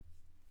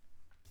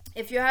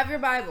If you have your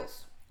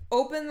Bibles,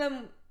 open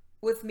them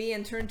with me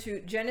and turn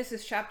to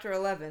Genesis chapter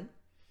 11,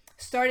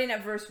 starting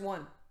at verse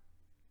 1.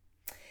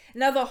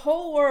 Now the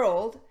whole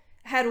world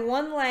had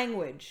one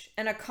language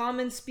and a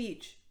common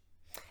speech.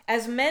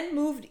 As men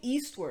moved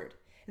eastward,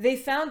 they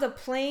found a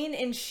plain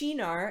in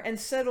Shinar and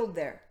settled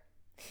there.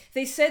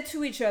 They said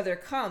to each other,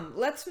 "Come,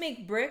 let's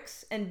make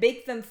bricks and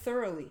bake them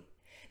thoroughly."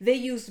 They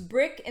used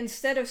brick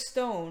instead of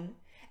stone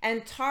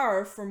and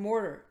tar for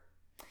mortar.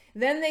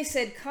 Then they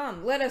said,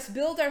 "Come, let us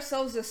build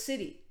ourselves a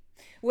city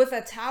with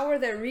a tower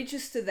that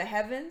reaches to the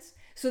heavens,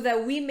 so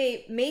that we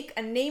may make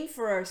a name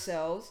for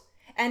ourselves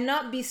and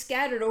not be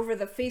scattered over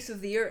the face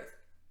of the earth."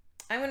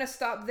 I'm going to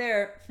stop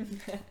there.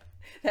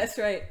 That's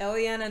right.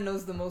 Eliana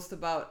knows the most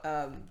about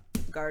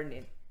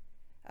gardening.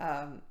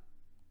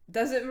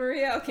 Does it,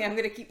 Maria? Okay, I'm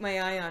going to keep my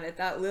eye on it.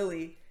 That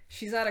Lily,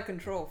 she's out of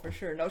control for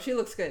sure. No, she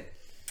looks good.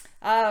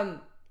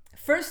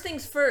 First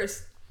things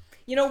first,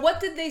 what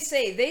did they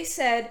say? They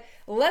said,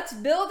 let's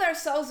build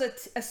ourselves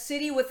a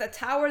city with a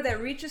tower that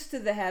reaches to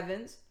the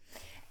heavens,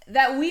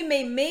 that we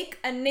may make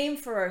a name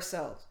for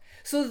ourselves.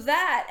 So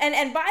that,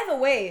 and by the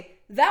way,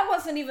 that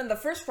wasn't even the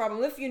first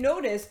problem. If you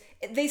notice,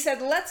 they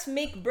said, let's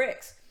make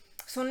bricks.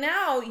 So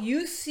now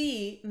you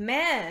see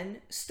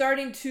man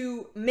starting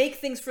to make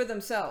things for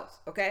themselves,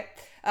 okay?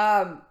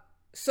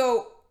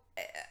 So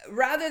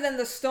rather than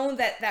the stone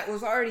that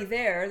was already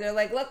there, they're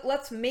like,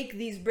 let's make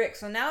these bricks.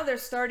 So now they're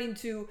starting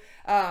to,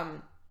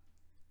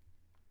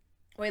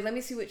 wait, let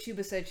me see what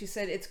Shuba said. She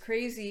said, it's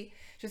crazy.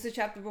 Just a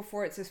chapter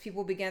before, it says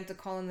people began to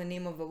call in the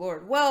name of the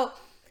Lord. Well,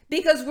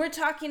 because we're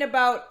talking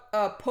about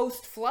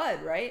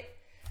post-flood, right?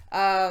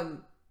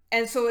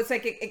 And so it's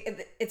like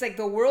it's like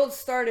the world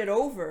started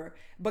over.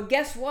 But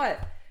guess what?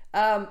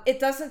 It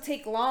doesn't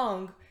take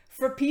long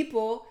for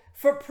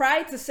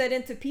pride to set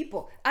into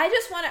people. I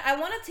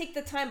want to take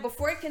the time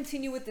before I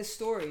continue with this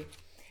story,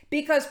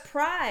 because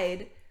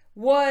pride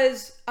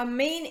was a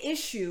main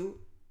issue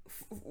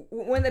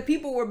when the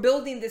people were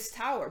building this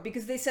tower,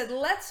 because they said,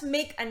 let's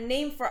make a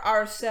name for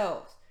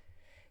ourselves.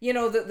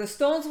 The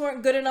stones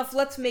weren't good enough.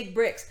 Let's make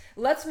bricks.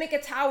 Let's make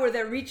a tower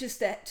that reaches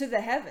to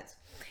the heavens.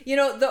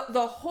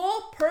 The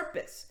whole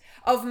purpose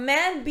of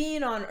man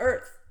being on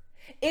earth,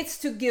 it's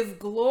to give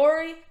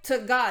glory to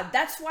God.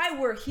 That's why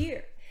we're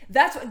here.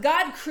 That's what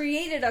God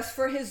created us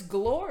for, his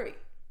glory.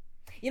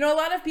 A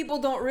lot of people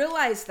don't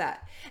realize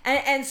that.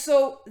 And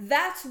so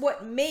that's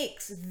what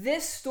makes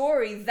this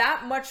story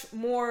that much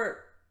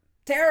more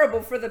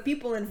terrible for the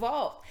people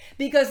involved,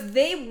 because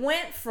they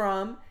went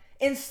from,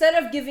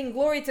 instead of giving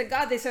glory to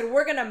God, they said,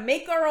 we're going to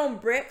make our own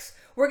bricks.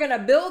 We're going to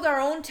build our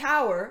own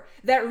tower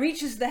that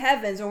reaches the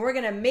heavens, and we're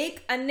going to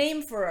make a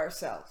name for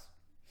ourselves.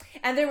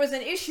 And there was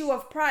an issue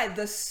of pride,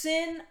 the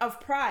sin of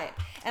pride.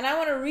 And I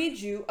want to read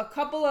you a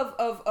couple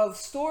of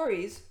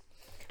stories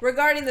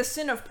regarding the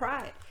sin of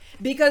pride.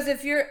 Because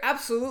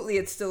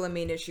it's still a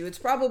main issue. It's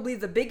probably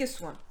the biggest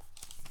one.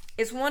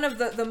 It's one of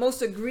the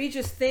most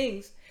egregious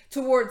things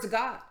towards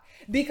God.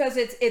 Because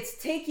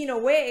it's taking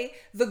away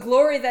the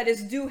glory that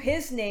is due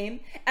his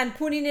name and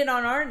putting it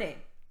on our name.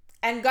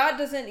 And God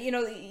doesn't,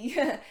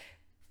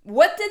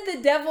 what did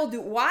the devil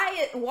do?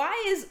 Why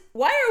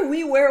are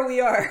we where we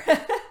are?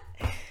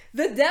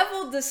 The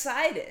devil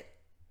decided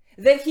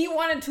that he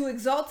wanted to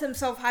exalt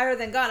himself higher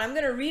than God. I'm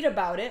going to read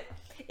about it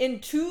in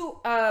two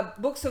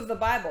books of the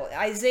Bible,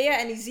 Isaiah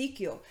and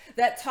Ezekiel,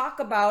 that talk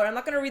about, I'm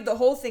not going to read the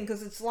whole thing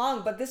because it's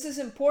long, but this is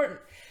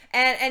important.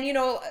 And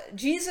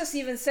Jesus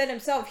even said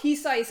himself, he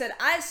said,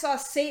 I saw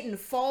Satan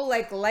fall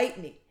like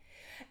lightning.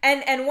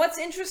 And what's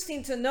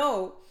interesting to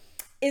know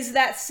is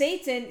that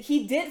Satan,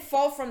 he did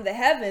fall from the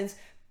heavens,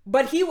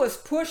 but he was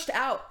pushed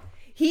out.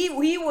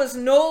 He was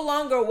no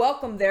longer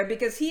welcome there,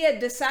 because he had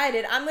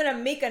decided, I'm going to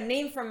make a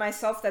name for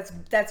myself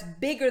that's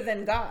bigger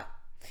than God.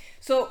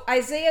 So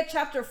Isaiah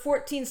chapter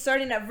 14,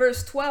 starting at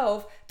verse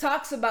 12,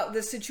 talks about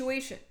this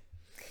situation.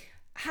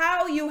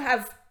 How you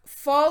have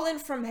fallen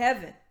from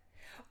heaven,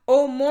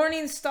 O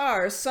morning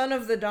star, son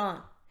of the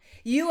dawn.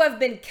 You have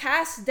been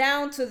cast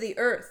down to the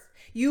earth,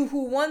 you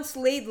who once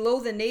laid low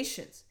the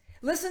nations.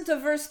 Listen to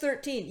verse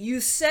 13. You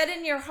said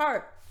in your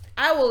heart,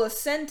 I will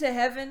ascend to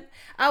heaven.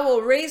 I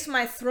will raise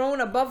my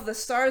throne above the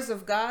stars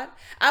of God.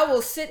 I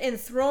will sit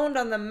enthroned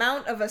on the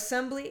mount of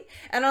assembly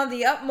and on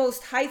the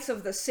utmost heights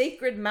of the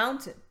sacred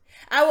mountain.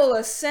 I will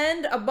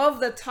ascend above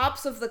the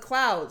tops of the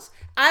clouds.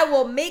 I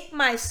will make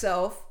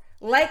myself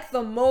like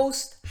the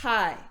Most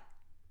High.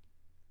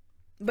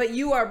 But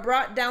you are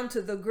brought down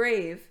to the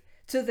grave,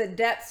 to the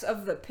depths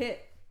of the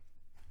pit.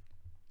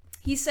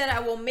 He said,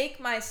 I will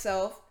make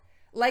myself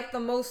like the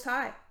Most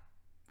High.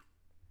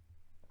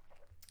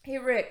 Hey,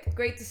 Rick,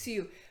 great to see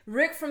you.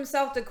 Rick from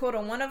South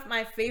Dakota, one of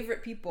my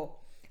favorite people.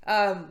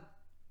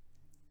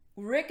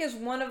 Rick is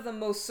one of the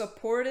most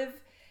supportive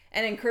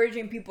and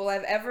encouraging people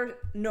I've ever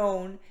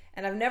known,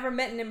 and I've never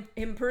met him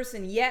in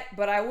person yet,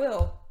 but I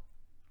will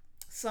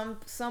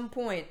some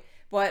point.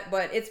 But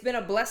it's been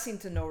a blessing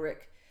to know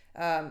Rick,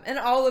 and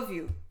all of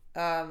you.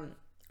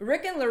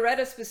 Rick and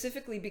Loretta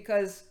specifically,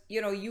 because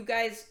you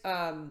guys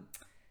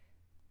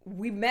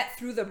we met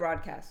through the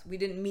broadcast. We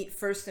didn't meet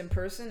first in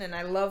person, and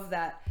I love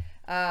that.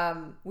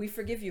 We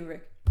forgive you,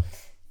 Rick.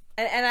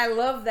 And I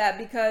love that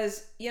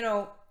because,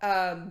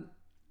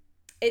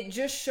 it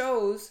just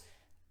shows,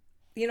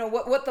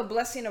 what the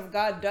blessing of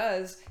God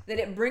does, that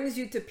it brings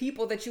you to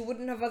people that you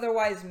wouldn't have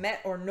otherwise met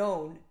or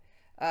known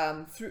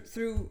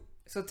through.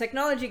 So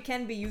technology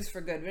can be used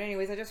for good. But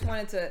anyways, I just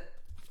wanted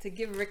to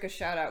give Rick a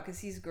shout out because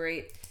he's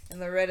great, and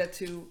Loretta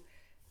too.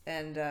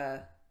 And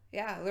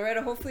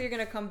Loretta, hopefully you're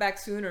gonna come back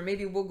soon, or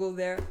maybe we'll go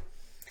there.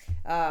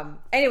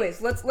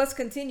 Anyways, let's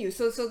continue.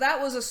 So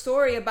that was a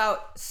story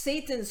about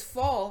Satan's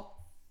fall,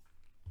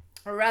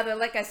 or rather,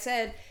 like I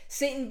said,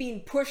 Satan being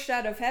pushed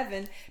out of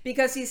heaven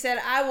because he said,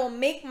 I will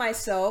make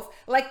myself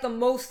like the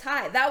Most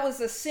High. That was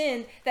a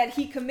sin that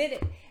he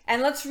committed.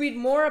 And let's read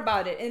more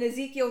about it in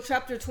Ezekiel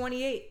chapter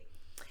 28.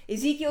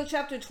 Ezekiel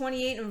chapter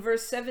 28 and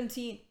verse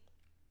 17.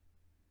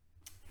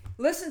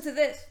 Listen to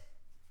this.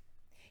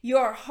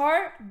 Your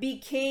heart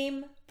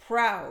became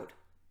proud.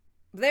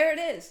 There it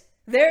is.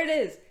 There it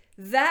is.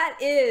 That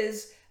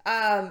is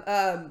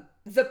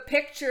the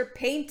picture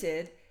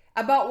painted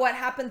about what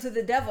happened to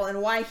the devil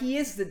and why he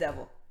is the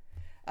devil.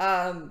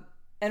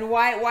 And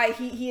why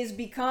he has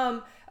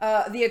become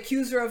the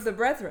accuser of the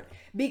brethren.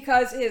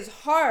 Because his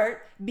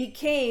heart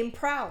became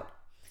proud.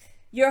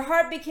 Your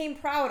heart became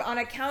proud on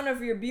account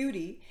of your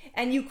beauty,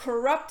 and you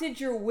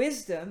corrupted your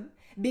wisdom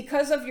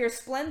because of your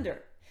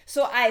splendor.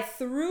 So I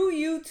threw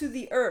you to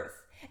the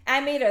earth. I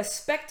made a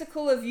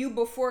spectacle of you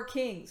before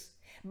kings.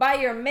 By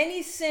your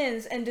many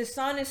sins and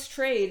dishonest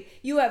trade,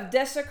 you have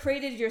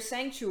desecrated your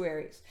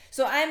sanctuaries.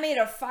 So I made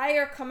a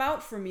fire come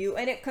out from you,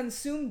 and it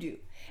consumed you.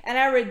 And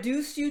I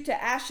reduced you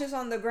to ashes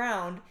on the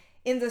ground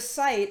in the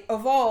sight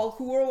of all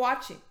who were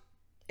watching.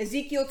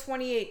 Ezekiel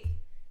 28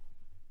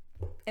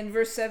 and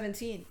verse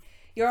 17.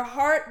 Your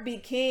heart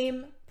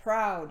became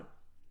proud.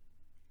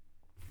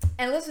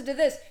 And listen to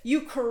this.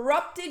 You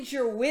corrupted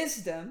your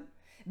wisdom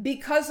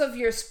because of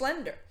your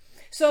splendor.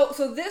 So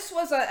this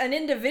was an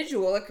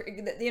individual,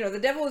 the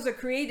devil was a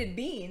created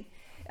being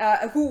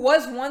who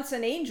was once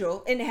an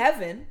angel in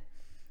heaven.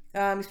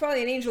 He's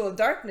probably an angel of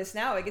darkness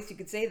now, I guess you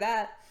could say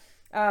that.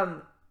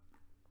 And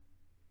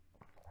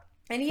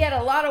he had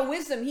a lot of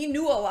wisdom. He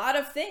knew a lot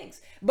of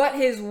things. But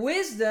his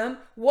wisdom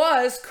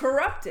was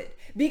corrupted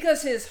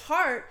because his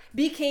heart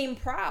became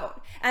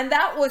proud. And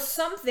that was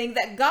something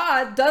that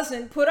God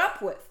doesn't put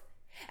up with.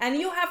 And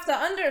you have to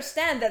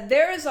understand that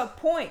there is a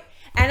point,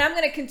 and I'm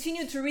going to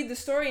continue to read the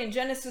story in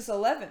Genesis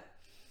 11,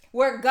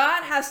 where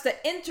God has to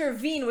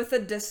intervene with a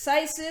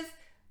decisive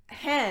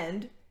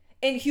hand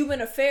in human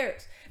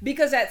affairs.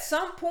 Because at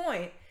some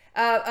point,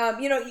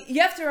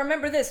 you have to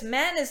remember this: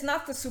 man is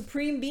not the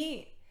supreme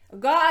being.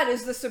 God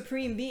is the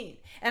supreme being.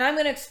 And I'm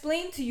going to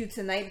explain to you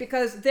tonight,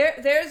 because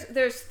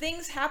there's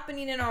things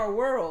happening in our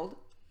world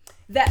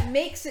that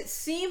makes it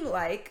seem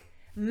like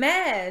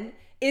man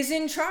is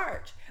in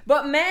charge.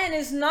 But man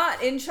is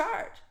not in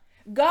charge.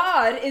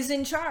 God is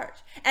in charge.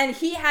 And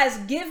he has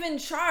given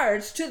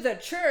charge to the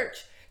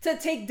church to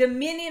take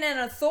dominion and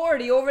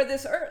authority over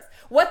this earth.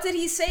 What did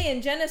he say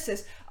in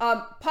Genesis?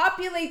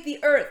 Populate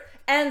the earth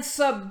and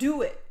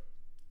subdue it.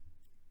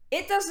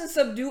 It doesn't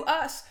subdue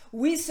us.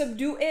 We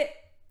subdue it.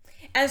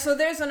 And so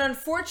there's an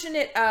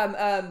unfortunate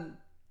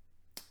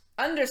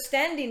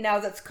understanding now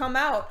that's come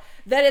out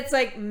that it's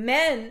like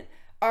men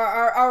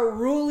are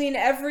ruling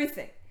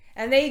everything.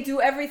 And they do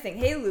everything.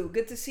 Hey, Lou,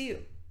 good to see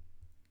you.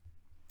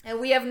 And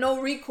we have no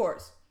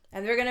recourse.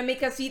 And they're going to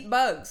make us eat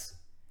bugs.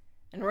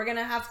 And we're going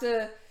to have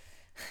to,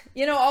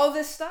 all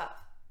this stuff.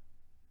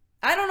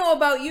 I don't know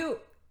about you,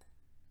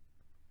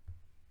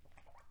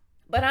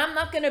 but I'm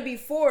not going to be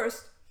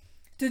forced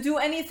to do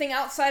anything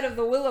outside of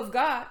the will of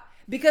God,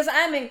 because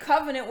I'm in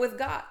covenant with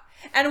God.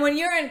 And when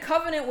you're in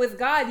covenant with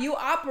God, you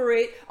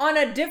operate on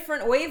a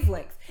different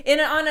wavelength,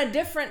 on a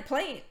different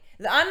plane.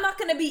 I'm not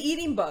going to be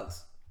eating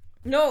bugs.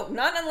 No,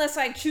 not unless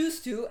I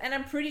choose to, and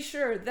I'm pretty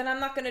sure that I'm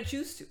not going to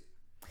choose to.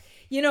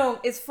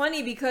 It's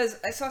funny because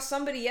I saw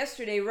somebody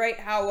yesterday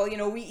write how,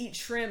 we eat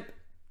shrimp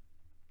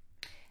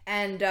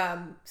and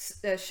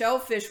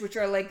shellfish, which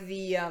are like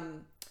the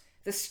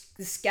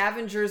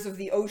scavengers of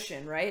the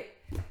ocean, right?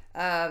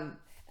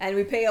 And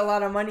we pay a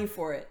lot of money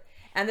for it.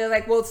 And they're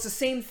like, well, it's the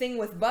same thing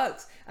with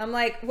bugs. I'm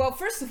like, well,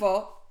 first of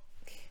all,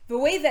 the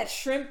way that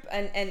shrimp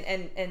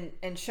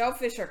and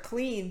shellfish are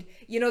cleaned,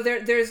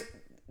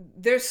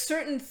 there's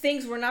certain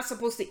things we're not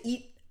supposed to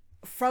eat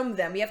from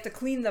them. You have to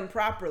clean them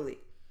properly.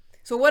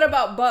 So what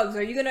about bugs?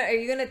 Are you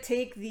gonna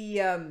take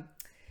the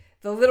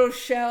little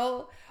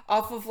shell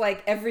off of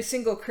like every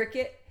single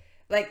cricket?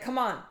 Like, come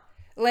on.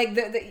 Like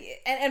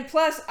and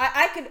plus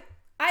I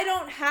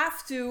don't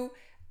have to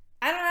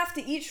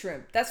eat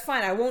shrimp. That's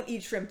fine. I won't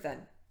eat shrimp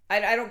then.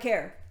 I don't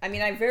care. I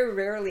mean, I very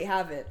rarely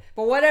have it.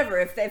 But whatever.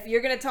 If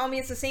you're gonna tell me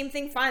it's the same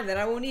thing, fine. Then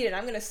I won't eat it.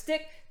 I'm gonna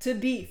stick to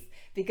beef,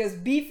 because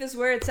beef is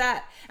where it's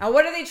at. And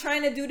what are they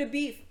trying to do to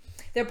beef?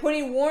 They're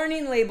putting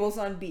warning labels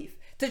on beef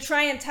to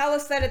try and tell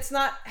us that it's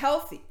not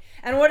healthy.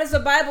 And what does the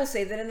Bible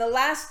say? That in the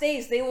last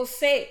days they will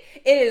say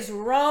it is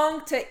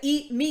wrong to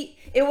eat meat.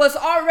 It was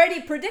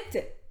already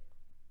predicted.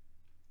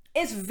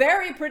 It's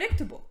very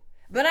predictable.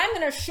 But I'm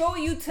going to show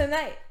you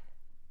tonight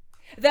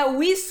that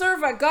we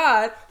serve a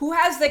God who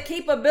has the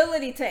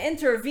capability to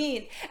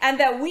intervene, and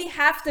that we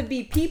have to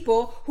be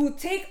people who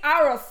take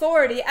our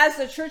authority as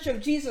the church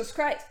of Jesus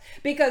Christ.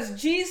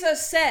 Because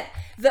Jesus said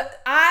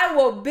that I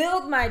will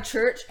build my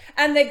church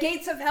and the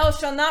gates of hell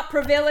shall not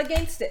prevail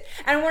against it.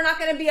 And we're not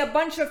going to be a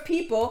bunch of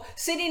people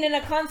sitting in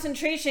a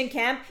concentration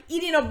camp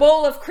eating a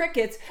bowl of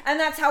crickets and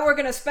that's how we're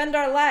going to spend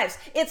our lives.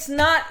 It's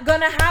not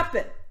going to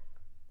happen.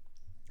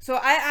 So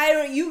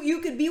you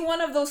could be one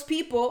of those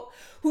people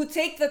who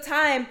take the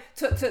time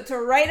to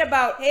write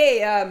about, hey,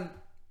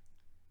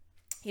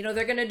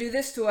 they're going to do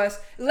this to us.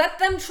 Let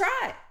them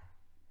try.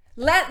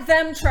 Let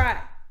them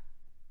try.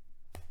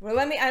 Well,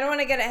 I don't want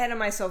to get ahead of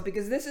myself,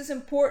 because this is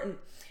important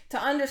to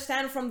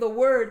understand from the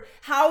word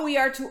how we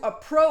are to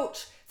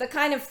approach the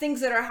kind of things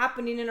that are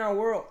happening in our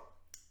world.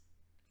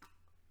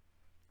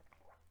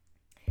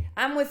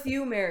 I'm with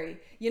you, Mary.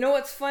 You know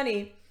what's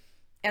funny?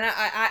 And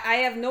I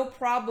have no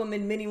problem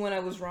admitting when I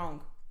was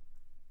wrong.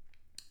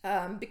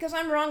 Because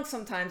I'm wrong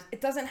sometimes. It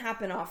doesn't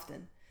happen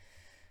often.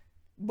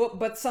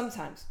 But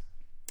sometimes.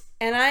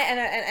 And I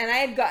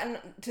had gotten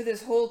to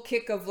this whole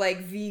kick of like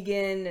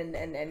vegan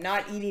and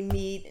not eating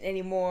meat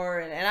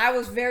anymore. And I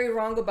was very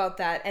wrong about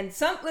that. And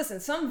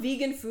some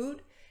vegan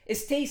food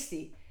is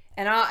tasty.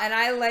 And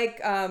I like,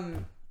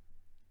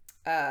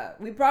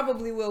 we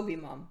probably will be,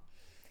 Mom.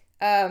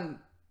 And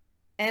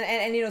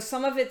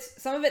some of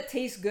it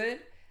tastes good.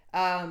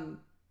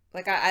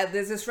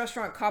 There's this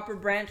restaurant, Copper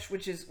Branch,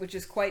 which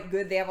is quite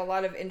good. They have a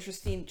lot of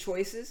interesting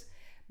choices,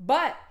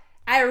 but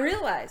I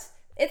realized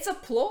it's a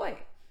ploy.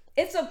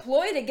 It's a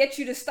ploy to get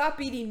you to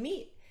stop eating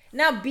meat.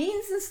 Now,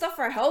 beans and stuff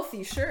are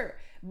healthy, sure,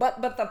 but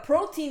the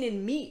protein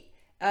in meat,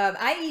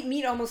 I eat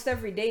meat almost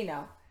every day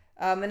now,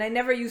 and I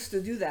never used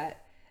to do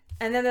that.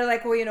 And then they're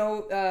like,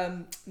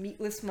 well,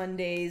 meatless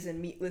Mondays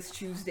and meatless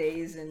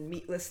Tuesdays and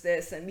meatless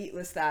this and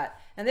meatless that,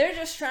 and they're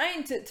just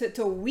trying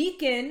to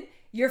weaken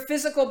your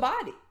physical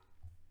body.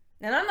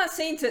 And I'm not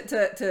saying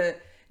to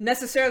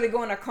necessarily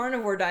go on a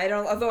carnivore diet,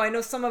 although I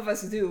know some of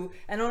us do.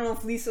 I don't know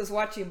if Lisa's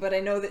watching, but I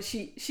know that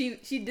she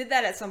did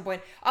that at some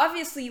point.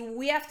 Obviously,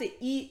 we have to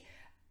eat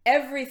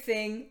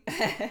everything.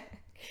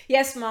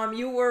 Yes, Mom,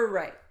 you were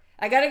right.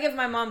 I gotta give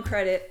my mom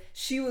credit.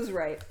 She was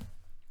right,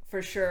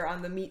 for sure,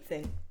 on the meat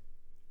thing.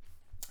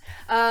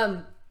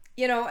 But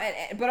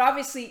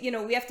obviously,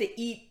 we have to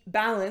eat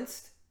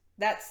balanced.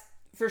 That's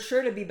for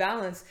sure, to be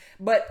balanced,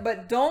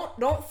 but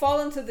don't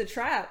fall into the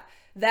trap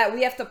that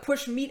we have to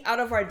push meat out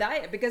of our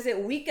diet, because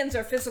it weakens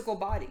our physical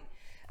body.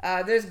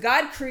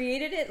 God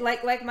created it,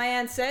 like my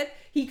aunt said,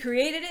 he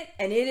created it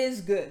and it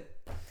is good.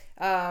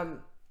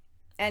 And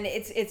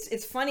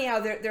it's funny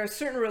how there are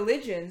certain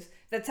religions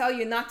that tell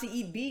you not to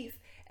eat beef,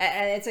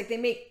 and it's like they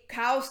make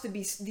cows to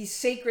be these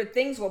sacred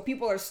things while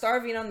people are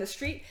starving on the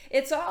street.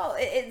 It's all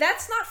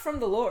that's not from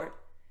the Lord.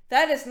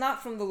 That is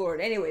not from the Lord.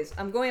 Anyways,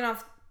 I'm going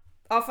off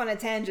on a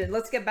tangent.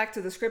 Let's get back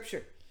to the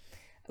scripture.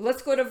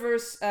 Let's go to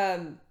verse,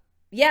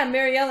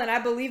 Mary Ellen, I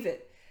believe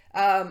it.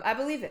 I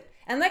believe it.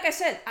 And like I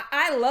said,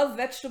 I love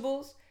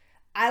vegetables.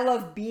 I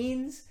love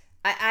beans.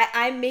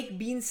 I make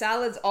bean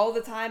salads all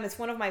the time. It's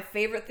one of my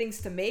favorite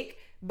things to make,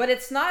 but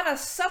it's not a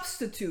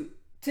substitute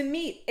to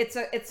meat. It's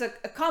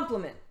a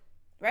complement,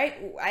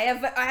 right? I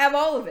have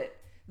all of it.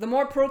 The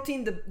more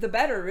protein, the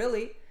better,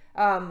 really.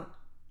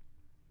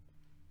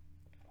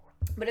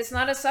 But it's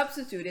not a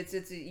substitute.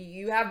 It's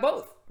you have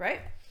both,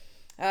 right?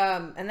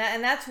 And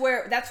that's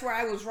where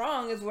I was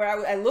wrong, is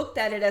where I looked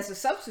at it as a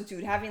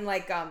substitute, having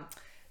like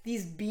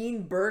these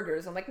bean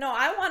burgers. I'm like, no,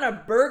 I want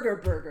a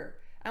burger.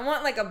 I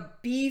want like a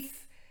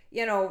beef,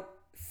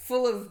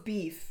 full of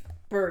beef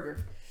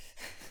burger.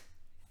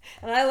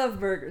 And I love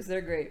burgers.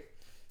 They're great.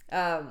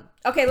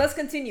 Okay, let's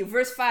continue.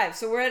 Verse 5.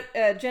 So we're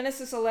at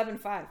Genesis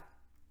 11:5.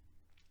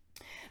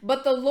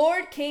 But the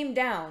Lord came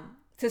down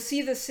to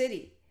see the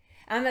city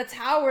and the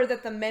tower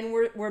that the men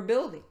were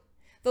building.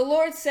 The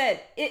Lord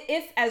said,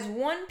 if as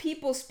one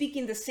people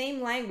speaking the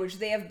same language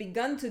they have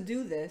begun to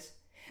do this,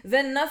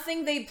 then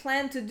nothing they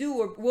plan to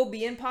do will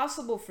be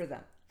impossible for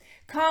them.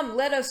 Come,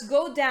 let us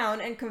go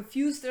down and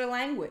confuse their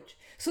language,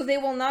 so they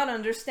will not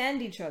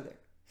understand each other.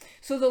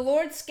 So the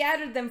Lord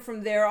scattered them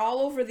from there all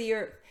over the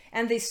earth,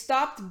 and they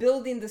stopped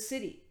building the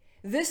city.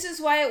 This is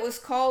why it was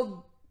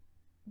called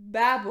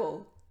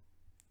Babel,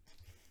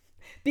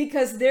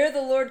 because there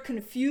the Lord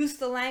confused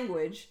the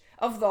language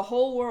of the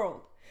whole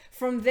world.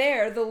 From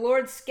there, the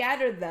Lord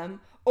scattered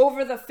them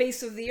over the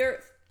face of the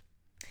earth.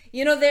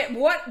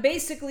 What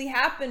basically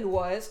happened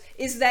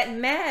is that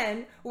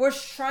man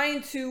was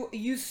trying to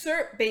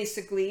usurp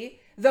basically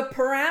the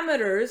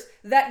parameters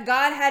that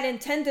God had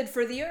intended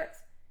for the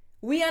earth.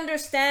 We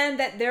understand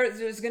that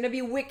there's going to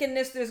be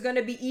wickedness, there's going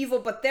to be evil,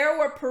 but there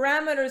were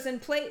parameters in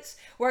place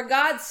where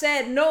God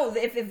said, no,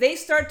 if they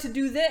start to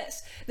do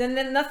this, then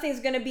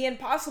nothing's going to be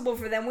impossible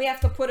for them. We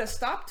have to put a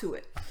stop to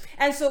it.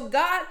 And so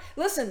God,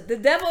 listen, the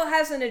devil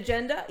has an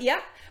agenda,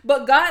 yeah,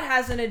 but God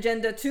has an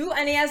agenda too,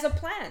 and he has a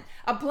plan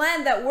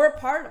that we're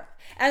part of.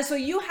 And so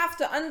you have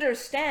to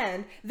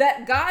understand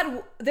that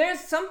God,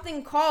 there's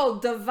something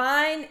called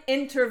divine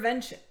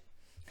intervention.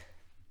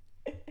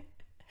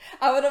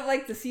 I would have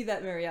liked to see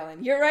that, Mary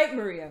Ellen. You're right,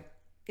 Maria.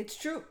 It's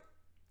true.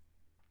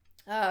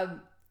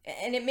 And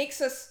it makes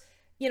us,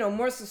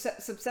 more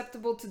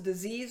susceptible to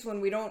disease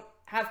when we don't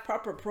have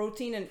proper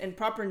protein and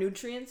proper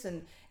nutrients.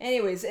 And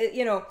anyways,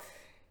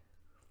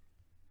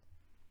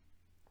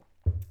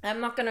 I'm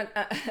not going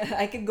to,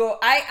 I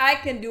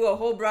can do a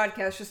whole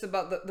broadcast just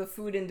about the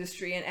food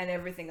industry and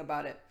everything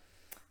about it.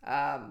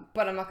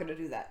 But I'm not going to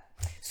do that.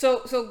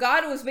 So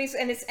God was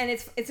basically, and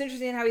it's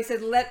interesting how he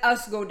said, let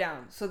us go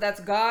down. So that's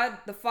God,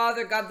 the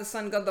Father, God, the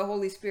Son, God, the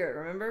Holy Spirit.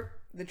 Remember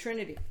the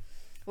Trinity.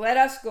 Let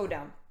us go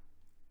down.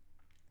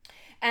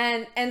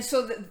 And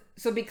so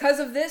because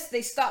of this,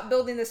 they stopped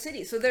building the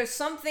city. So there's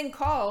something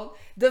called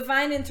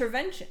divine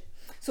intervention.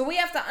 So we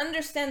have to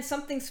understand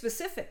something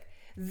specific.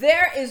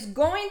 There is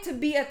going to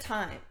be a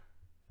time,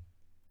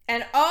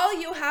 and all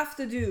you have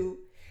to do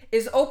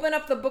is open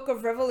up the book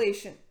of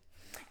Revelation,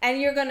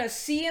 and you're going to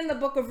see in the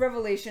book of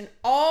Revelation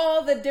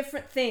all the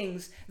different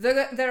things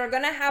that are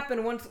going to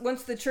happen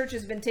once the church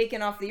has been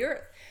taken off the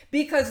earth.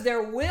 Because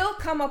there will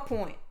come a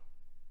point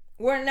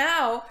where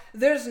now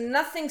there's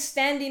nothing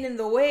standing in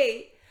the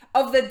way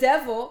of the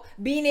devil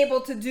being able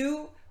to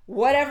do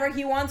whatever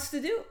he wants to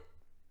do.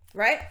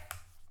 Right?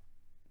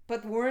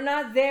 But we're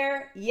not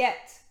there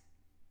yet.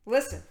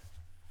 Listen.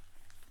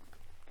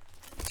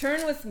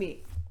 Turn with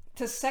me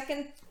to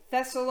 2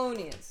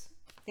 Thessalonians.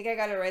 I think I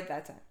got it right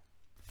that time.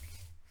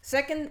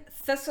 2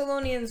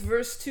 Thessalonians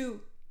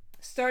chapter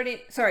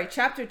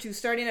 2,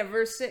 starting at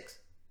verse 6.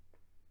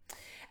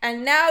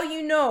 And now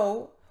you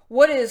know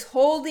what is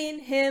holding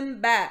him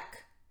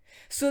back,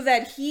 so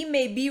that he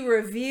may be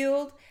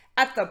revealed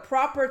at the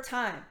proper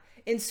time.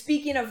 In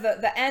speaking of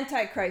the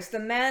Antichrist, the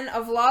man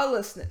of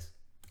lawlessness.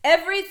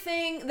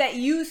 Everything that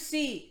you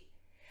see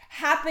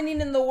happening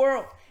in the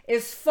world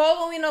is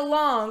following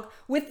along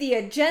with the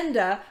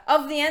agenda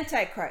of the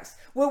Antichrist,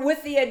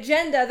 with the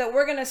agenda that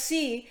we're going to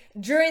see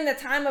during the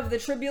time of the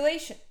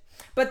tribulation.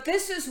 But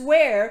this is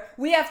where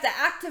we have to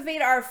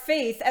activate our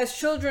faith as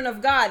children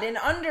of God in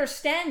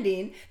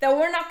understanding that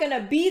we're not going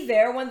to be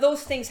there when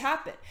those things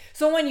happen.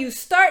 So when you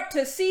start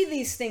to see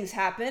these things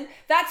happen,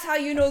 that's how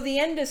you know the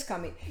end is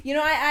coming.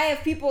 I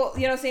have people,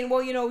 saying,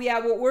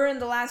 we're in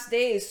the last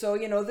days, so,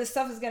 this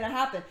stuff is going to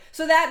happen.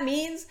 So that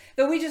means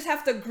that we just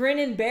have to grin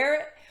and bear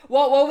it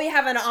while we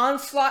have an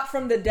onslaught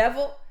from the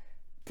devil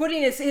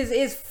putting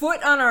his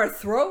foot on our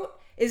throat.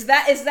 Is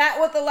that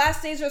what the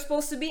last days are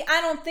supposed to be?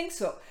 I don't think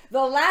so.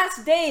 The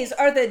last days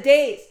are the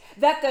days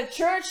that the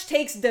church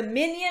takes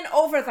dominion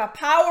over the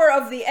power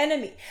of the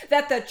enemy,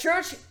 that the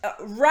church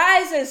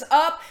rises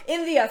up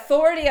in the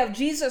authority of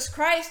Jesus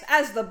Christ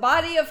as the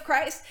body of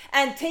Christ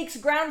and takes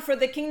ground for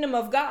the kingdom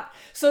of God.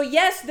 So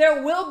yes,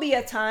 there will be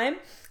a time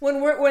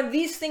when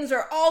these things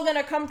are all going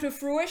to come to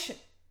fruition.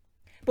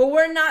 But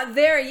we're not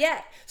there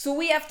yet. So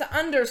we have to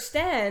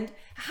understand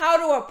how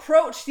to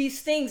approach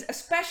these things,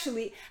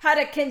 especially how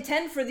to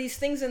contend for these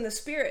things in the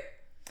spirit.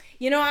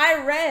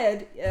 I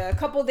read a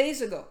couple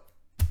days ago,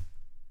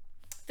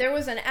 there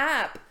was an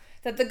app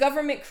that the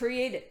government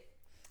created.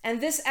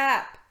 And this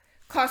app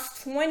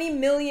cost $20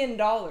 million.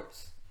 Okay.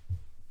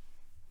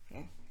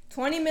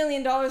 $20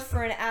 million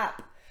for an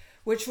app,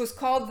 which was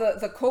called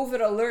the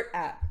COVID Alert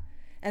app.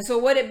 And so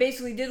what it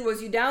basically did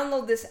was you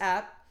download this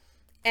app,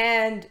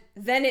 and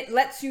then it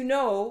lets you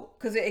know,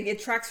 because it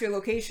tracks your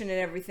location and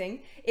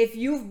everything, if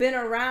you've been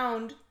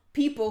around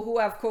people who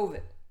have COVID.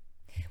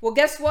 Well,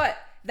 guess what?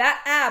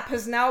 That app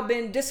has now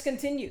been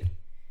discontinued.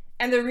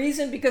 And the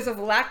reason, because of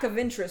lack of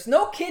interest.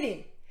 No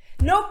kidding.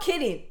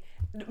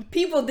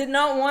 People did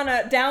not want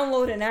to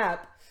download an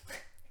app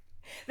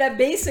that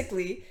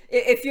basically,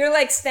 if you're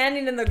like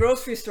standing in the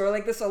grocery store,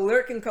 like this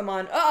alert can come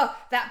on. Oh,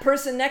 that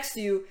person next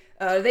to you,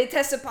 they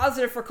tested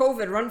positive for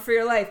COVID. Run for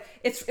your life.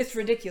 It's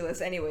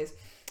ridiculous anyways.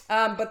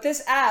 But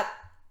this app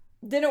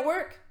didn't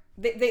work.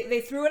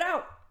 They threw it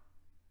out.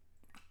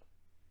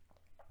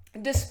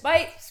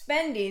 Despite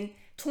spending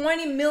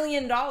 $20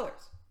 million.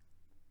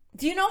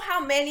 Do you know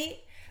how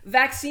many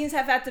vaccines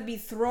have had to be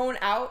thrown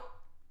out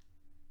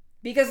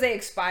because they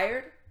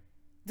expired?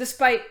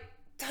 Despite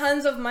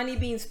tons of money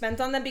being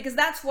spent on them? Because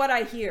that's what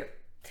I hear.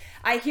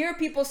 I hear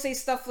people say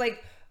stuff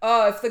like,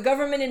 oh, if the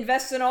government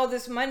invests in all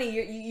this money,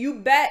 you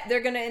bet they're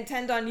going to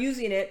intend on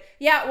using it.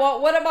 Yeah, well,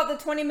 what about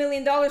the $20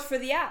 million for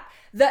the app?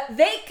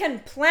 They can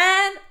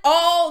plan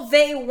all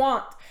they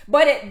want.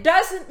 But it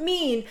doesn't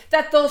mean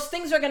that those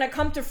things are going to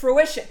come to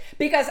fruition,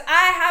 because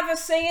I have a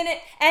say in it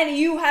and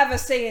you have a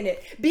say in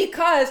it,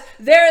 because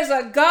there is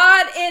a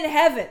God in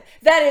heaven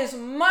that is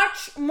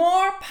much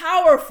more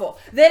powerful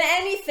than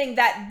anything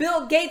that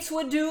Bill Gates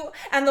would do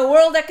and the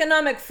World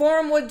Economic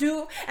Forum would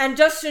do and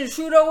Justin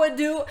Trudeau would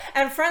do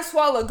and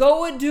Francois Legault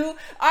would do.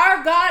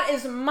 Our God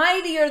is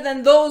mightier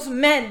than those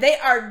men. They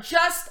are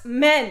just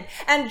men.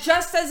 And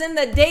just as in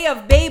the day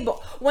of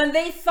Babel, when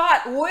they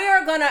thought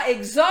we're going to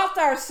exalt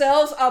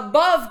ourselves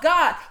above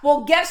God,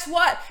 well, guess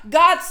what?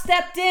 God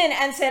stepped in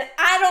and said,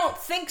 I don't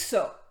think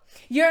so.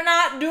 You're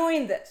not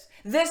doing this.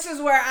 This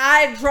is where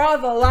I draw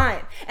the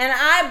line. And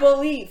I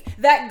believe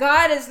that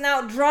God is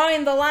now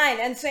drawing the line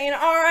and saying,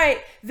 all right,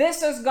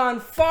 this has gone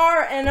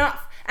far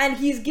enough. And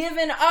he's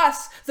given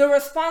us the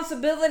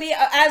responsibility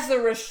as the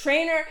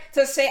restrainer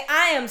to say,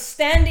 I am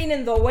standing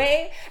in the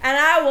way and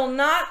I will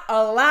not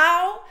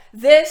allow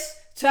this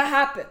to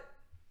happen.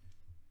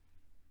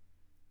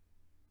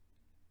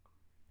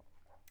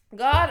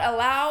 God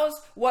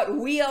allows what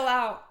we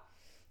allow.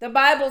 The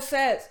Bible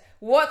says,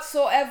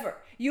 whatsoever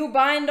you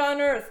bind on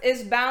earth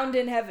is bound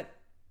in heaven,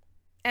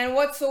 and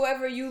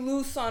whatsoever you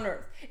loose on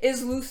earth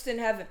is loosed in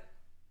heaven.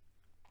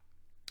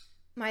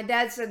 My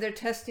dad said they're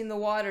testing the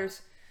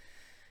waters.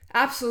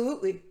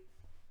 Absolutely.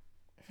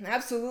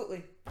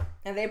 Absolutely.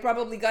 And they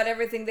probably got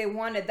everything they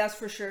wanted, that's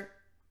for sure.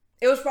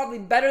 It was probably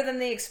better than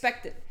they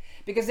expected,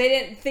 because they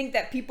didn't think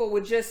that people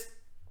would just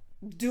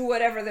do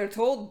whatever they're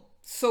told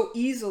so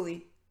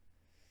easily.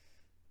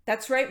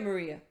 That's right,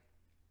 Maria.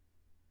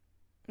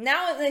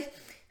 Now,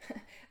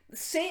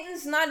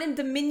 Satan's not in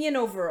dominion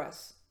over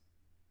us.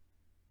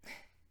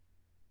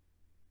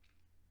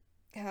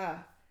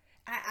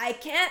 I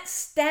can't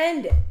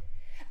stand it.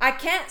 I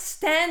can't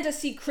stand to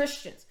see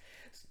Christians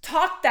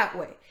talk that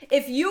way.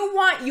 If you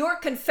want your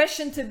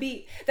confession to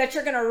be that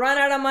you're going to run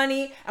out of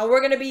money and we're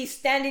going to be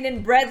standing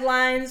in bread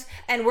lines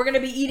and we're going to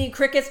be eating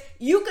crickets,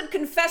 you could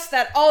confess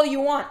that all you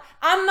want.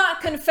 I'm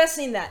not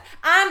confessing that.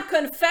 I'm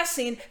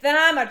confessing that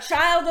I'm a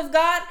child of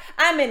God.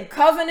 I'm in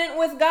covenant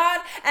with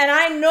God, and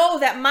I know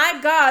that my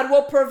God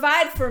will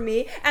provide for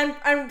me and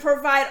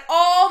provide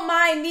all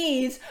my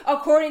needs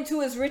according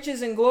to his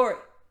riches and glory.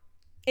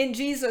 In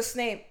Jesus'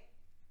 name.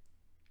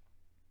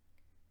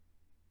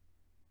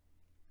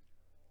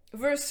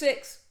 Verse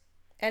 6,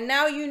 and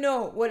now you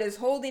know what is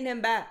holding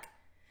him back,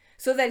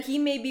 so that he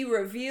may be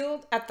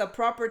revealed at the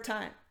proper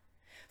time.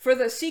 For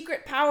the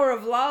secret power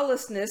of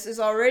lawlessness is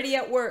already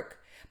at work,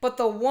 but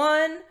the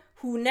one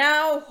who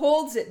now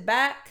holds it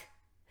back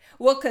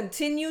will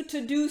continue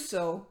to do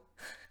so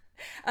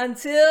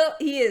until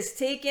he is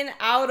taken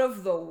out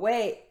of the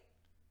way.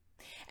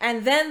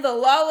 And then the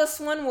lawless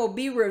one will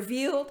be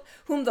revealed,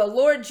 whom the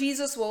Lord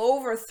Jesus will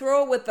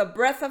overthrow with the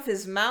breath of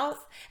his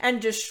mouth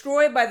and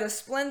destroy by the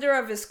splendor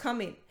of his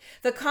coming.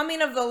 The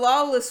coming of the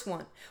lawless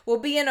one will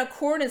be in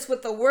accordance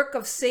with the work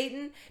of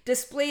Satan,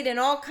 displayed in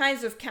all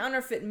kinds of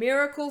counterfeit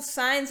miracles,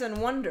 signs, and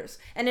wonders,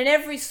 and in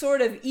every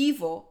sort of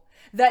evil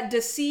that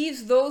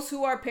deceives those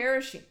who are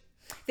perishing.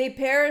 They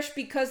perish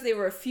because they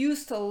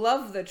refuse to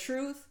love the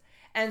truth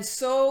and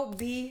so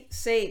be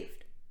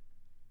saved.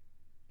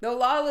 The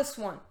lawless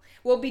one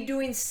will be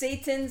doing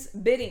Satan's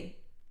bidding.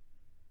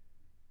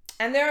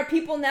 And there are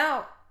people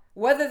now,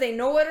 whether they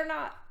know it or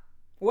not,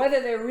 whether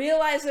they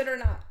realize it or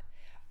not,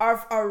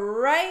 are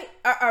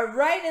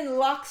right in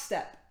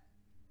lockstep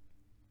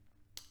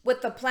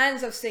with the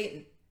plans of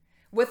Satan,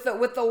 with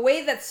the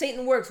way that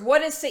Satan works.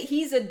 What is Satan?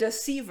 He's a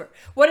deceiver.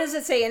 What does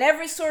it say? In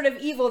every sort of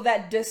evil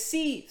that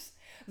deceives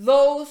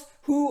those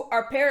who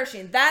are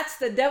perishing. That's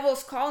the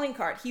devil's calling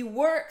card. He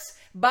works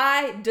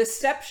by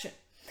deception.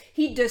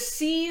 He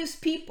deceives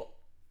people.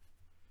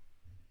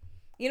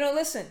 You know,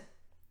 listen,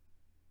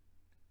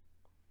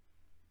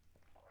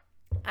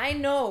 I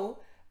know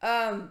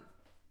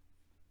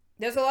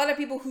there's a lot of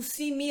people who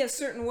see me a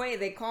certain way.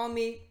 They call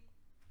me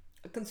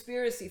a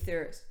conspiracy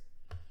theorist.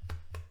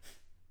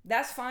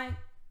 That's fine.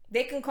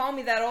 They can call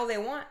me that all they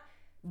want.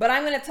 But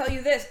I'm going to tell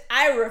you this.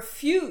 I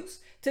refuse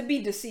to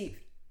be deceived.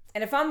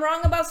 And if I'm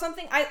wrong about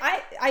something,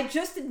 I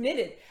just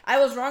admitted I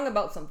was wrong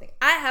about something.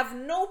 I have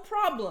no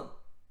problem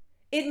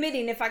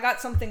admitting if I got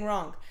something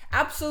wrong.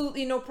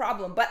 Absolutely no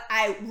problem. But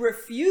I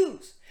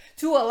refuse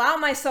to allow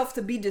myself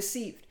to be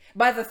deceived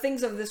by the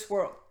things of this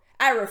world.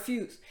 I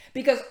refuse.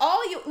 Because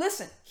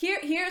listen,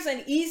 here's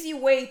an easy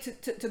way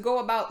to go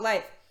about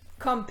life.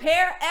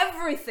 Compare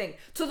everything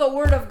to the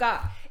Word of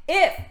God.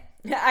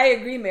 I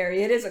agree,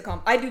 Mary, it is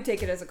I do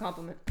take it as a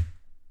compliment.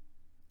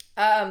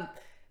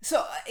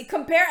 So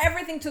compare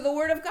everything to the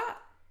Word of God.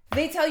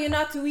 They tell you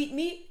not to eat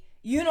meat.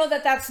 You know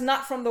that that's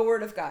not from the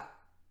Word of God.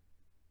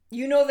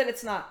 You know that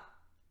it's not.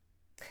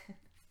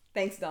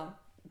 Thanks, Dom.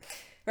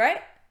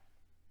 Right?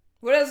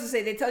 What else does it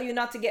say? They tell you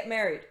not to get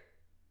married.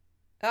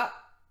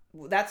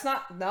 That's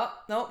not,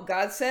 no.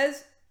 God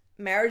says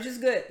marriage is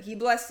good. He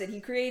blessed it. He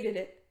created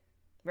it.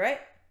 Right?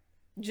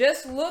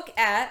 Just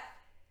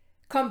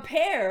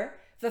compare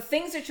the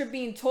things that you're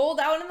being told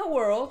out in the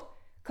world,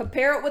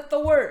 compare it with the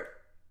Word.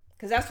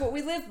 Because that's what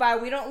we live by.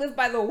 We don't live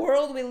by the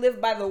world, we live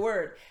by the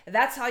Word.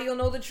 That's how you'll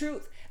know the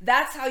truth.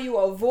 That's how you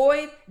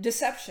avoid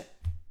deception.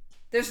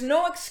 There's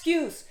no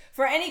excuse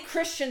for any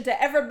Christian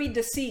to ever be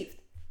deceived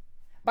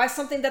by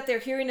something that they're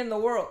hearing in the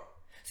world.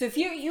 So if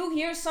you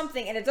hear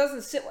something and it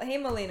doesn't sit, hey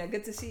Melina,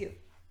 good to see you.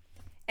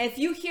 And if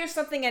you hear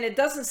something and it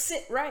doesn't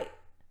sit right,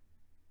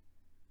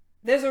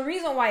 there's a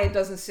reason why it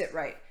doesn't sit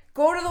right.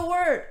 Go to the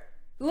Word.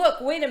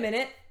 Look, wait a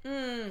minute.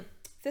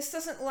 This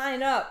doesn't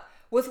line up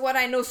with what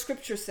I know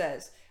Scripture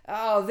says.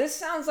 Oh, this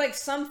sounds like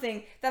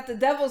something that the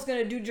devil's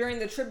going to do during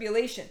the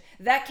tribulation.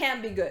 That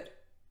can't be good.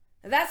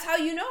 That's how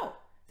you know.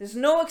 There's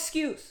no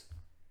excuse.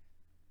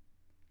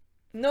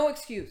 No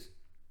excuse.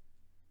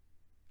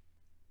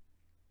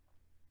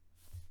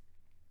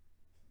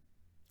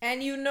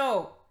 And you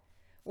know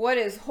what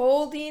is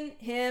holding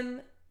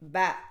him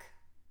back.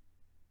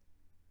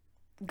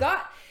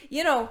 God,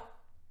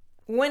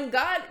 when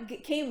God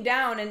came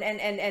down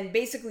and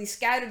basically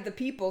scattered the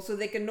people so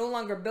they could no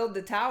longer build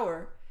the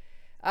tower,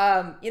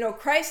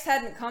 Christ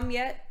hadn't come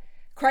yet.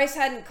 Christ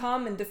hadn't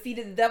come and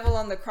defeated the devil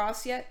on the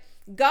cross yet.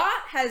 God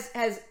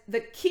has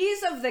the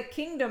keys of the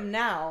kingdom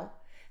now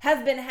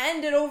have been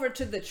handed over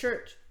to the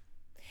church.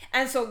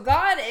 And so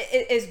God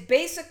is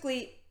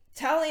basically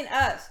telling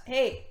us,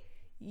 hey,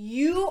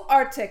 you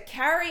are to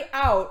carry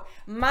out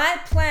my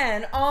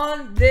plan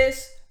on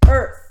this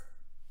earth.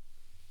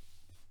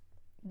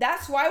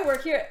 That's why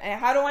we're here. And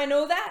how do I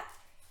know that?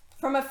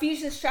 From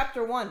Ephesians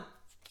chapter 1.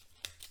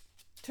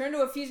 Turn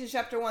to Ephesians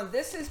chapter 1.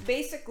 This is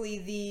basically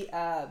the,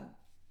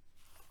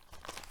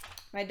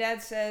 my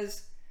dad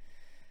says,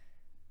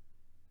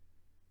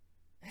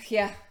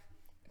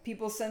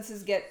 people's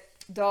senses get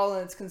dull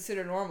and it's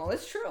considered normal.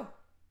 It's true.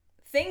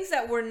 Things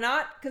that were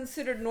not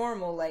considered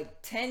normal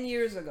like 10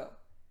 years ago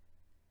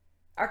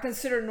are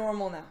considered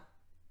normal now.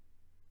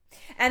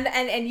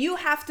 And you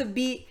have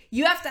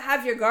to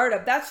have your guard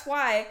up. That's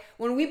why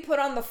when we put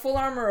on the full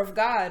armor of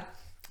God,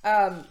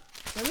 let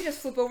me just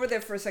flip over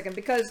there for a second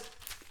because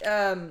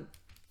it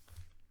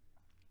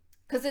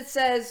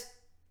says,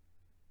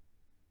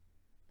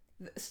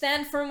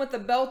 stand firm with the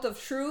belt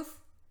of truth,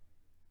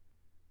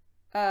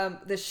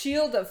 the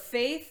shield of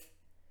faith,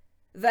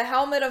 the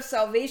helmet of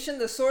salvation,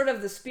 the sword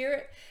of the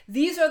Spirit.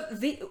 These are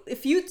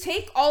if you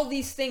take all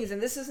these things, and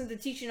this isn't the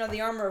teaching on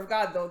the armor of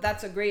God, though,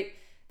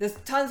 there's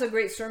tons of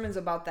great sermons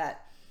about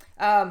that.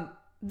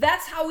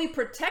 That's how we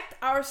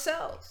protect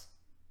ourselves,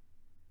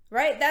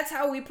 right? That's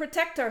how we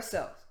protect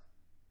ourselves.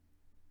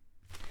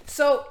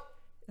 So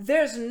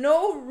there's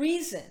no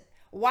reason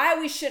why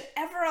we should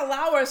ever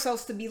allow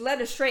ourselves to be led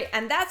astray.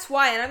 And that's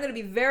why, and I'm going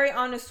to be very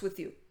honest with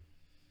you.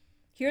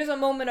 Here's a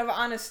moment of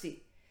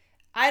honesty.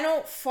 I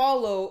don't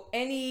follow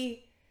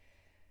any,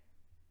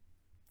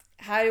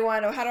 how do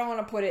I want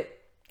to put it,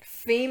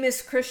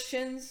 famous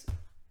Christians,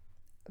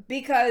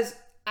 because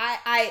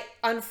I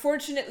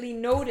unfortunately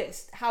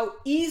noticed how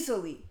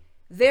easily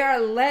they are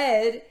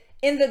led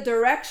in the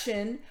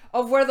direction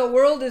of where the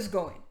world is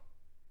going,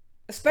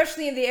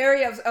 especially in the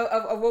area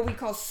of what we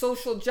call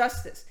social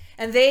justice.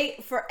 And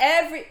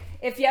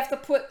if you have to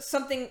put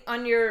something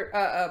on your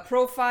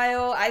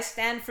profile, I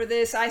stand for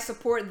this, I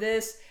support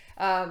this,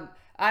 I'm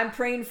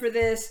praying for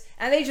this,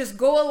 and they just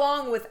go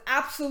along with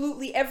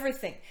absolutely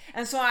everything.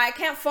 And so I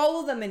can't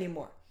follow them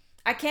anymore.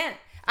 I can't.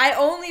 I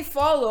only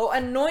follow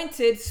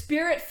anointed,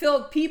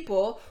 spirit-filled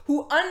people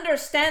who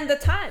understand the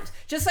times.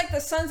 Just like the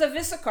sons of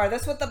Issachar,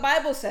 that's what the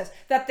Bible says,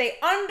 that they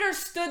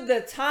understood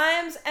the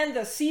times and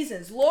the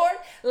seasons. Lord,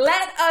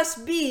 let us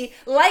be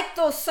like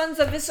those sons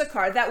of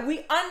Issachar, that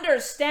we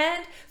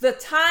understand the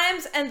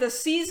times and the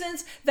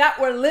seasons that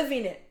we're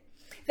living in.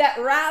 That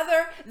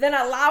rather than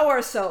allow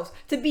ourselves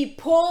to be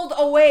pulled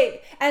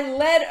away and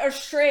led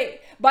astray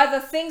by the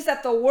things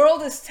that the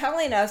world is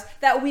telling us,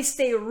 that we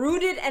stay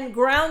rooted and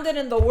grounded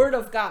in the Word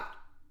of God.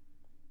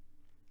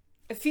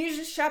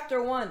 Ephesians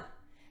chapter 1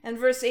 and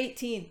verse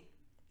 18.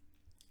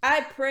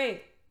 I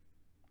pray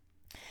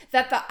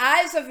that the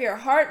eyes of your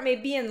heart may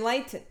be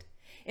enlightened,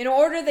 in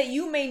order that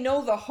you may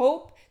know the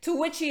hope to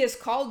which He has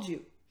called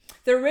you,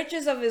 the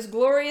riches of His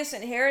glorious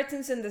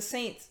inheritance in the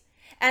saints,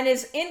 and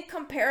His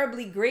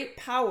incomparably great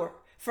power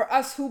for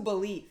us who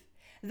believe.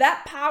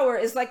 That power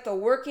is like the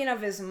working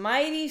of His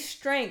mighty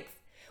strength,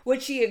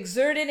 which He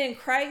exerted in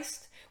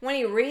Christ when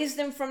He raised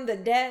Him from the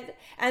dead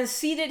and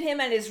seated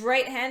Him at His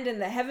right hand in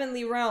the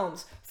heavenly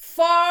realms,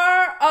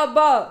 far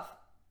above.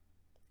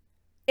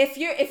 If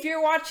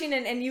you're watching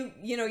and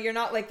you're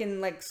not like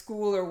in like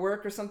school or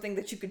work or something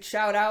that you could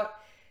shout out,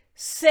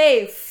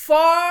 say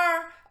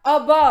far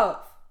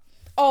above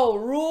all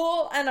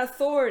rule and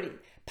authority,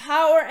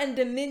 power and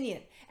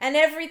dominion, and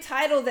every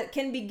title that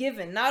can be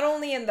given, not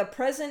only in the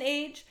present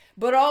age,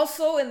 but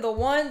also in the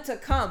one to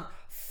come,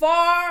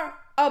 far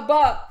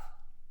above.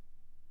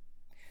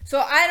 So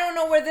I don't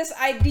know where this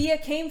idea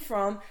came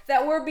from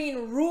that we're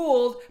being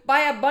ruled by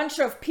a bunch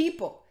of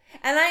people.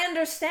 And I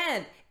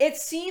understand, it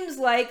seems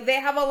like they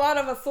have a lot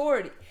of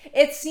authority.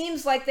 It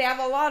seems like they have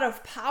a lot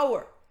of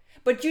power.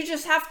 But you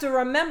just have to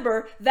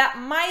remember that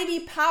mighty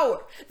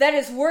power that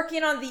is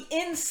working on the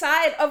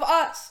inside of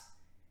us.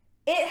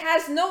 It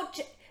has no...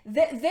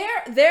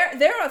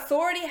 Their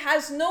authority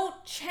has no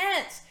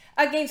chance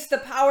against the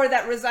power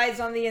that resides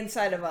on the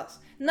inside of us.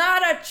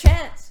 Not a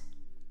chance.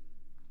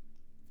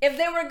 If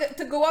they were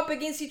to go up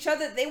against each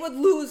other, they would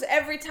lose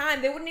every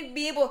time. They wouldn't even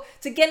be able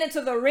to get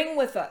into the ring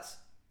with us.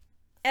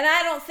 And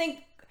I don't think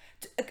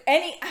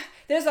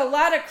there's a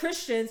lot of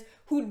Christians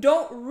who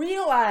don't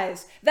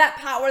realize that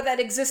power that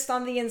exists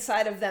on the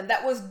inside of them,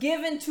 that was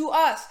given to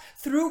us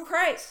through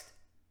Christ.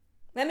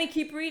 Let me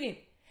keep reading.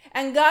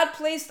 And God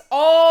placed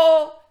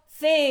all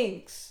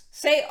things,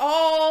 say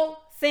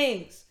all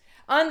things,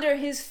 under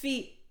his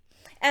feet,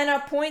 and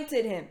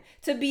appointed him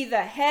to be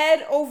the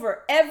head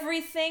over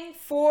everything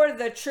for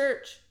the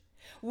church,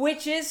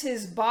 which is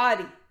his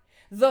body,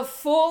 the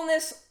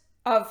fullness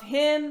of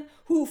him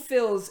who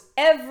fills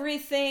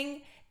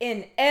everything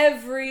in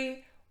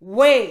every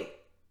way.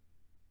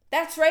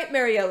 That's right,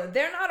 Mary Ellen.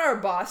 They're not our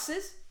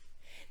bosses.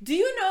 Do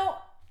you know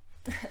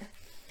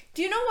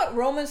what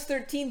Romans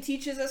 13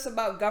 teaches us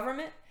about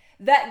government?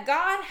 That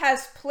God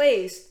has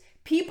placed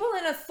people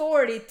in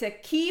authority to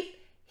keep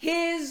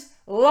his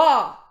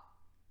law,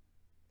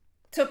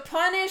 to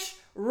punish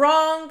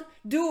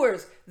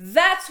wrongdoers.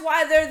 That's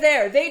why they're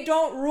there. They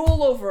don't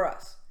rule over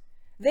us.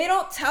 They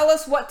don't tell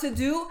us what to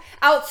do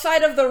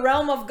outside of the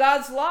realm of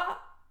God's law.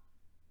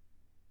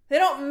 They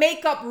don't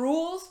make up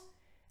rules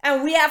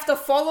and we have to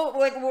follow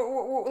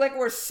like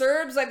we're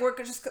Serbs, like we're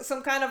just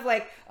some kind of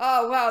like,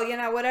 oh, well, you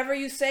know, whatever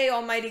you say,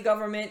 almighty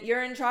government,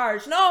 you're in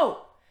charge.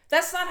 No,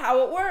 that's not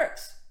how it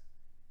works.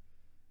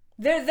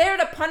 They're there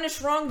to punish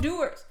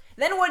wrongdoers.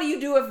 Then what do you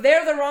do if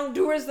they're the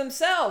wrongdoers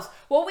themselves?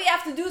 Well, we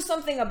have to do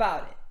something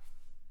about it.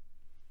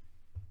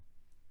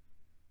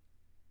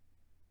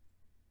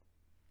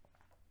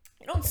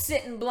 You don't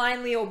sit and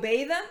blindly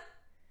obey them.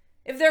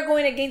 If they're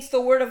going against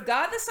the word of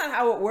God, that's not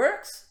how it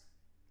works.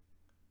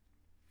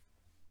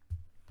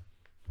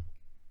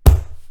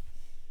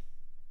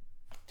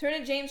 Turn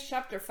to James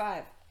chapter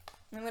 5.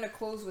 I'm going to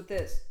close with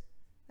this.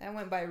 That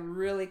went by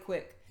really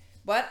quick.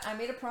 But I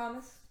made a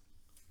promise.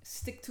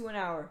 Stick to an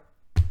hour.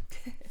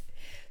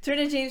 Turn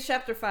to James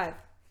chapter 5.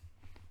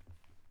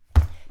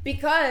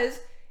 Because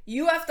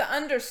you have to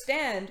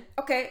understand,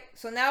 okay,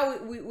 so now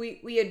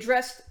we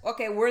addressed,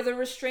 okay, we're the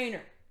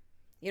restrainer.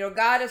 You know,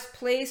 God has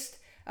placed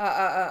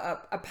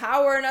a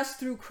power in us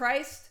through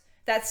Christ,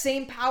 that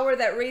same power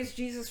that raised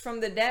Jesus from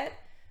the dead.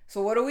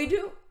 So what do we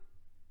do?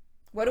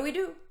 What do we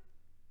do?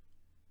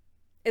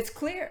 It's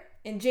clear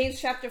in James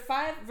chapter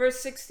 5,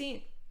 verse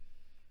 16.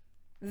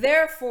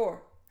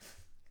 Therefore,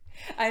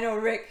 I know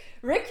Rick,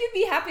 you'd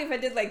be happy if I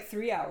did like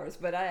 3 hours,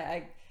 but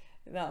I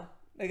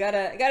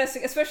gotta,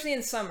 especially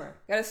in summer,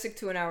 gotta stick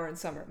to an hour in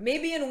summer.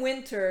 Maybe in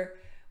winter,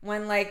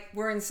 when like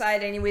we're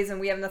inside anyways and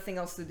we have nothing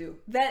else to do.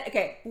 Then,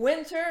 okay,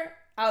 winter,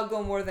 I'll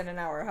go more than an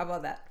hour. How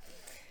about that?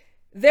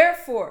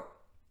 Therefore,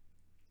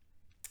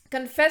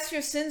 confess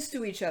your sins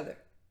to each other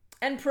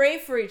and pray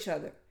for each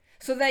other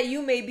so that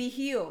you may be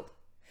healed.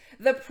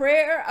 The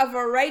prayer of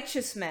a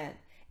righteous man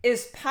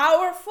is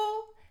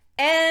powerful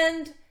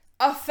and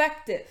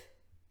effective.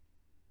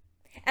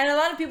 And a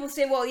lot of people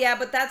say, well, yeah,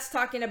 but that's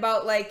talking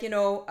about like, you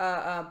know,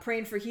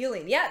 praying for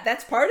healing. Yeah,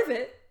 that's part of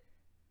it.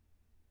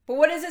 But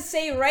what does it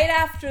say right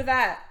after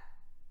that?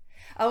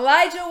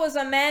 Elijah was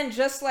a man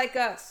just like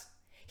us.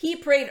 He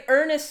prayed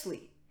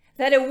earnestly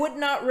that it would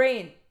not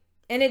rain.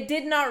 And it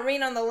did not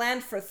rain on the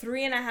land for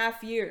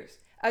 3.5 years.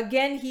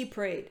 Again he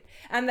prayed,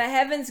 and the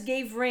heavens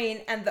gave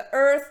rain, and the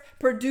earth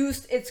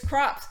produced its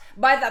crops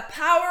by the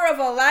power of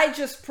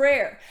Elijah's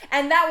prayer.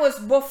 And that was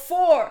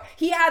before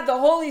he had the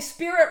Holy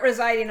Spirit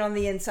residing on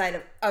the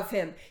inside of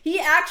him. He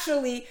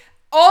actually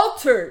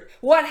altered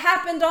what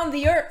happened on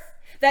the earth.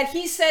 That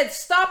he said,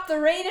 stop the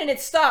rain, and it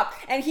stopped.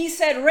 And he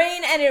said,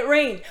 rain, and it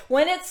rained.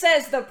 When it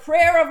says the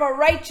prayer of a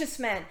righteous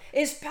man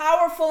is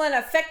powerful and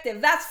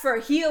effective, that's for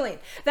healing.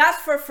 That's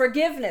for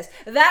forgiveness.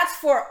 That's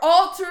for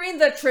altering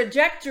the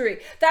trajectory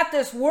that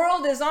this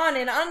world is on,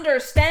 and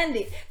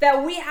understanding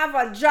that we have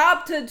a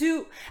job to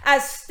do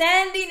as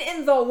standing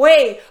in the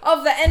way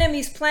of the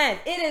enemy's plan.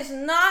 It is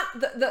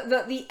not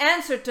the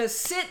answer to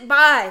sit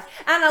by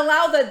and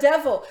allow the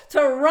devil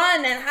to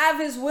run and have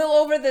his will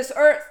over this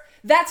earth.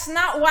 That's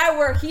not why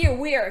we're here.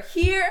 We are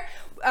here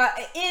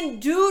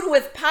endued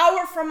with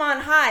power from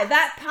on high.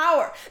 That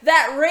power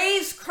that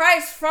raised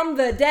Christ from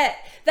the dead,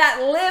 that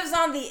lives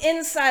on the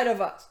inside of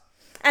us.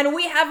 And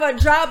we have a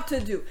job to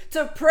do,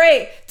 to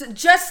pray, to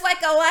just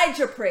like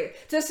Elijah prayed,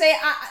 to say,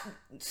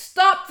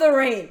 stop the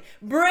rain,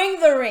 bring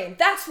the rain.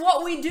 That's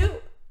what we do.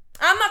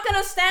 I'm not going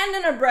to stand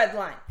in a bread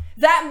line.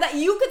 That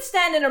you could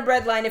stand in a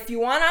bread line if you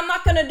want. I'm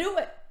not going to do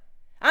it.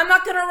 I'm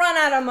not going to run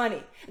out of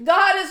money.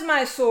 God is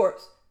my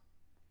source.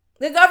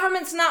 The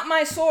government's not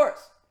my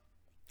source.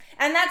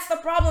 And that's the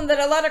problem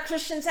that a lot of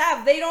Christians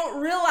have. They don't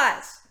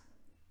realize.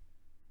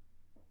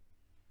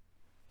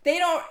 Hey,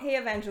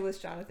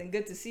 Evangelist Jonathan,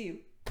 good to see you.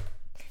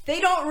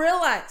 They don't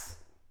realize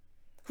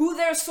who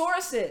their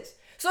source is.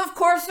 So of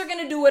course they're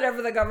going to do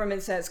whatever the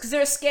government says because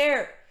they're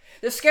scared.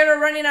 They're scared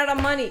of running out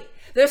of money.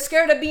 They're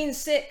scared of being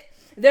sick.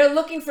 They're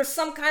looking for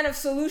some kind of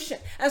solution.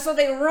 And so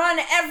they run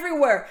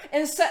everywhere.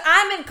 And so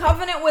I'm in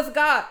covenant with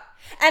God.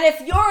 And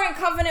if you're in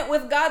covenant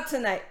with God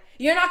tonight,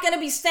 You're not going to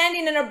be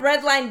standing in a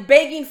bread line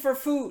begging for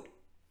food.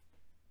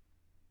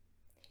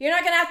 You're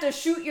not going to have to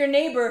shoot your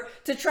neighbor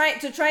to try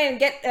and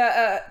get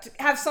to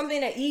have something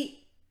to eat.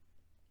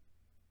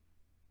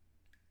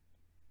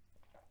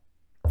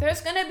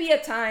 There's going to be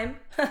a time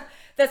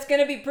that's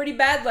going to be pretty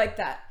bad like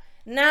that.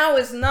 Now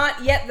is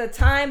not yet the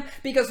time,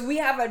 because we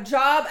have a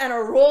job and a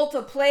role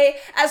to play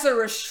as a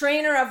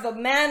restrainer of the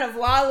man of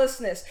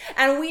lawlessness.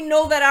 And we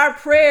know that our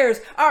prayers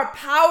are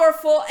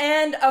powerful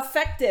and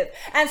effective.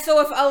 And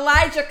so if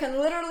Elijah can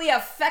literally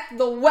affect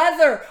the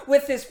weather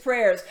with his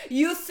prayers,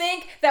 you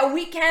think that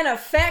we can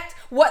affect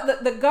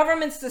what the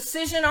government's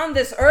decision on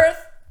this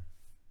earth?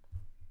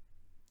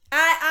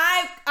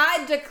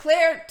 I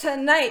declare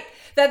tonight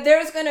that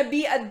there's going to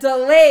be a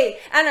delay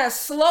and a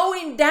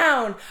slowing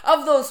down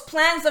of those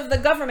plans of the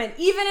government,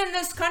 even in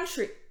this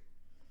country.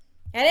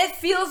 And it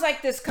feels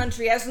like this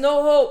country has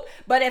no hope.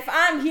 But if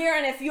I'm here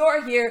and if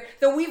you're here,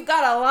 then we've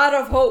got a lot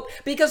of hope,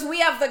 because we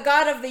have the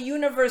God of the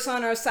universe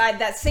on our side.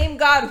 That same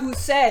God who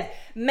said,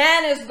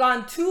 man has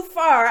gone too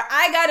far.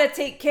 I got to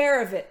take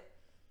care of it.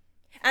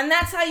 And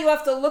that's how you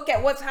have to look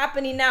at what's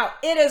happening now.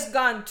 It has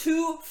gone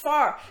too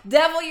far.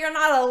 Devil, you're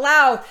not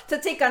allowed to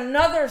take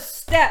another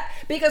step,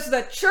 because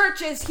the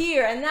church is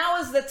here. And now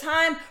is the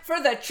time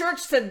for the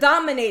church to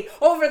dominate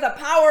over the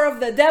power of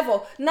the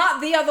devil, not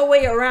the other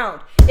way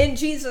around. In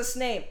Jesus'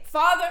 name.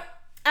 Father,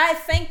 I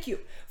thank you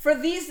for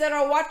these that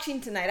are watching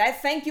tonight. I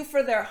thank you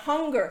for their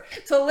hunger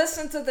to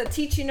listen to the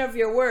teaching of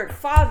your word.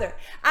 Father,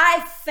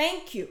 I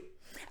thank you.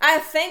 I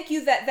thank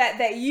you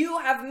that you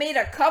have made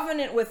a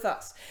covenant with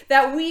us,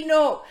 that we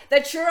know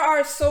that you're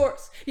our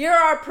source, you're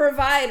our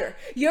provider,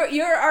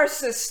 you're our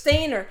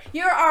sustainer,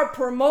 you're our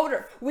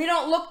promoter. We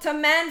don't look to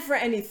man for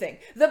anything.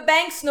 The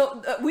banks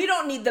know we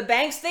don't need the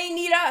banks, they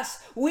need us.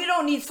 We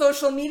don't need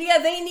social media,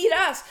 they need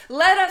us.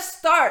 Let us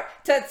start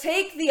to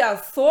take the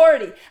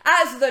authority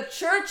as the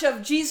church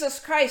of Jesus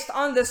Christ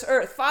on this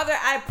earth. Father,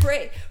 I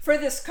pray for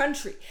this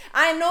country.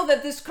 I know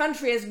that this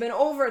country has been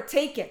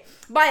overtaken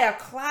by a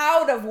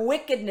cloud of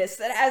wickedness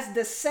that has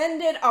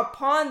descended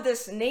upon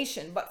this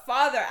nation. But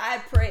Father,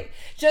 I pray,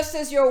 just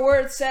as your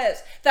word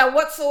says, that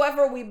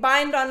whatsoever we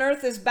bind on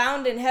earth is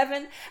bound in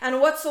heaven, and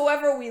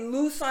whatsoever we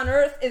loose on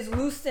earth is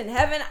loosed in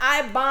heaven.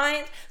 I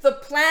bind the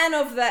plan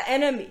of the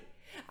enemy.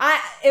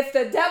 If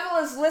the devil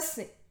is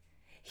listening,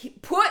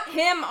 put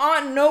him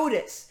on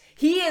notice.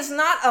 He is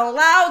not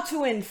allowed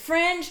to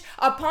infringe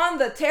upon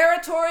the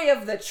territory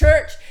of the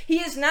church. He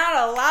is not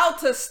allowed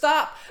to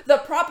stop the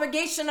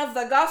propagation of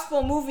the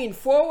gospel moving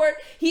forward.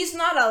 He's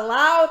not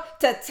allowed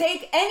to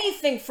take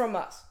anything from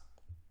us.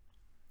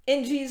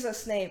 In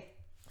Jesus' name.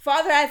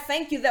 Father, I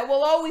thank you that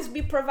we'll always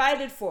be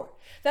provided for,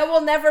 that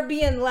we'll never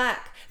be in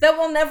lack, that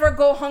we'll never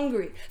go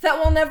hungry, that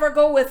we'll never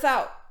go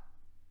without.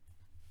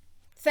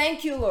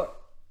 Thank you, Lord.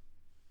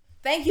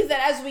 Thank you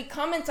that as we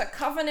come into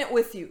covenant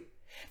with you,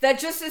 that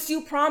just as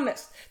you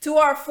promised to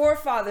our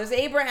forefathers,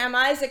 Abraham,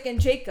 Isaac, and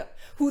Jacob,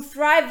 who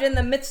thrived in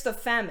the midst of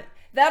famine,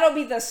 that'll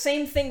be the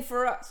same thing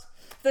for us.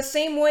 The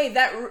same way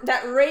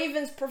that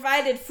ravens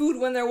provided food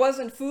when there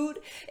wasn't food,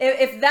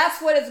 if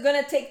that's what it's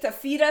going to take to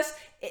feed us,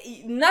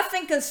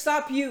 nothing can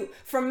stop you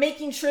from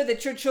making sure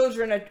that your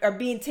children are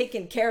being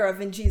taken care of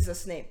in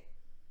Jesus' name.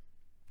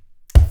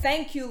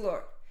 Thank you,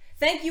 Lord.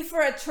 Thank you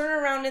for a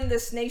turnaround in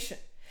this nation.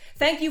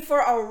 Thank you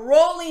for a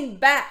rolling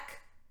back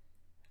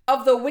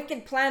of the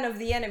wicked plan of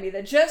the enemy,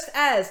 that just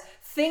as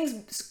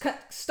things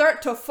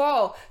start to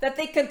fall, that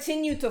they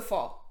continue to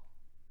fall.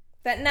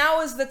 That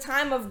now is the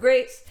time of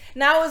grace.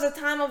 Now is the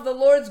time of the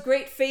Lord's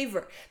great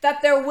favor.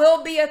 That there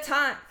will be a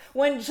time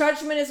when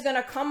judgment is going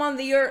to come on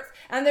the earth,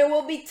 and there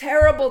will be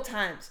terrible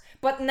times.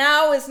 But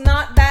now is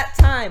not that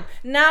time.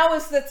 Now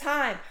is the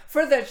time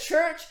for the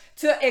church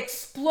to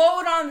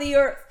explode on the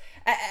earth,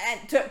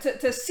 and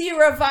to see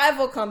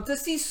revival come, to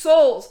see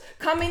souls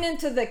coming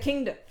into the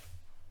kingdom.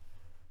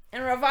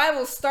 And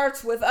revival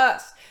starts with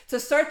us, to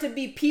start to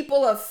be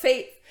people of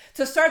faith,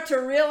 to start to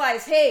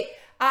realize, hey,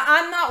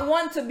 I'm not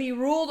one to be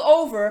ruled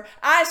over.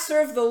 I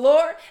serve the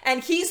Lord,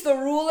 and he's the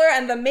ruler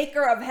and the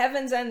maker of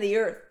heavens and the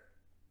earth.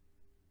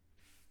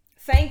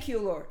 Thank you,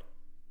 Lord.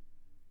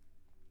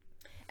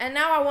 And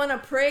now I want to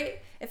pray,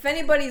 if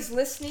anybody's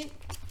listening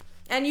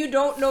and you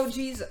don't know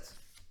Jesus,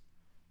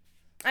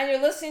 and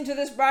you're listening to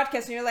this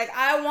broadcast and you're like,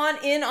 I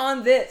want in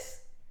on this.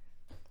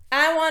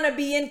 I want to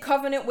be in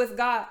covenant with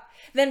God.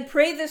 Then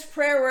pray this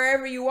prayer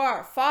wherever you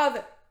are.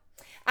 Father,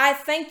 I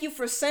thank you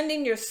for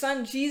sending your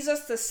son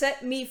Jesus to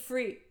set me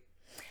free.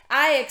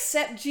 I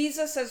accept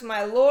Jesus as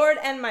my Lord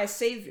and my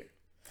Savior.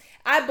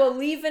 I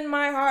believe in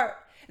my heart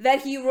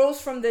that he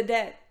rose from the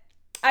dead.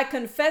 I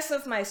confess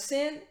of my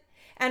sin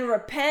and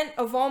repent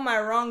of all my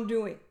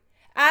wrongdoing.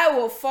 I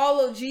will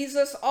follow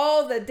Jesus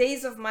all the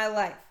days of my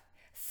life.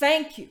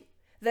 Thank you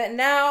that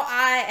now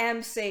I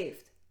am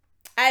saved.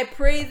 I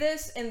pray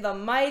this in the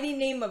mighty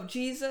name of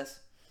Jesus.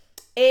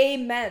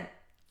 Amen.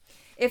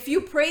 If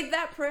you prayed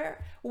that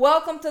prayer,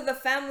 welcome to the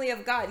family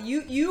of God.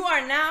 You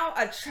are now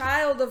a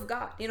child of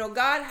God. You know,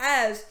 God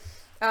has,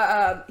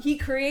 he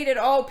created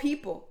all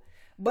people,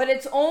 but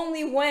it's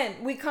only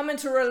when we come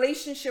into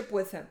relationship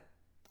with him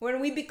When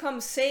we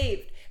become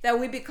saved, that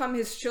we become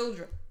his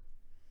children.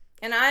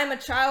 And I am a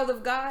child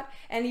of God,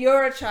 and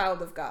you're a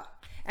child of God.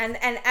 And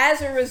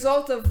as a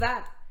result of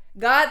that,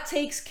 God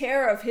takes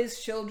care of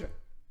his children.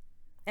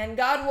 And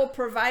God will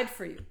provide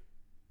for you.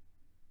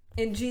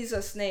 In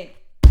Jesus' name.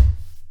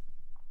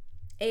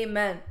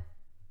 Amen.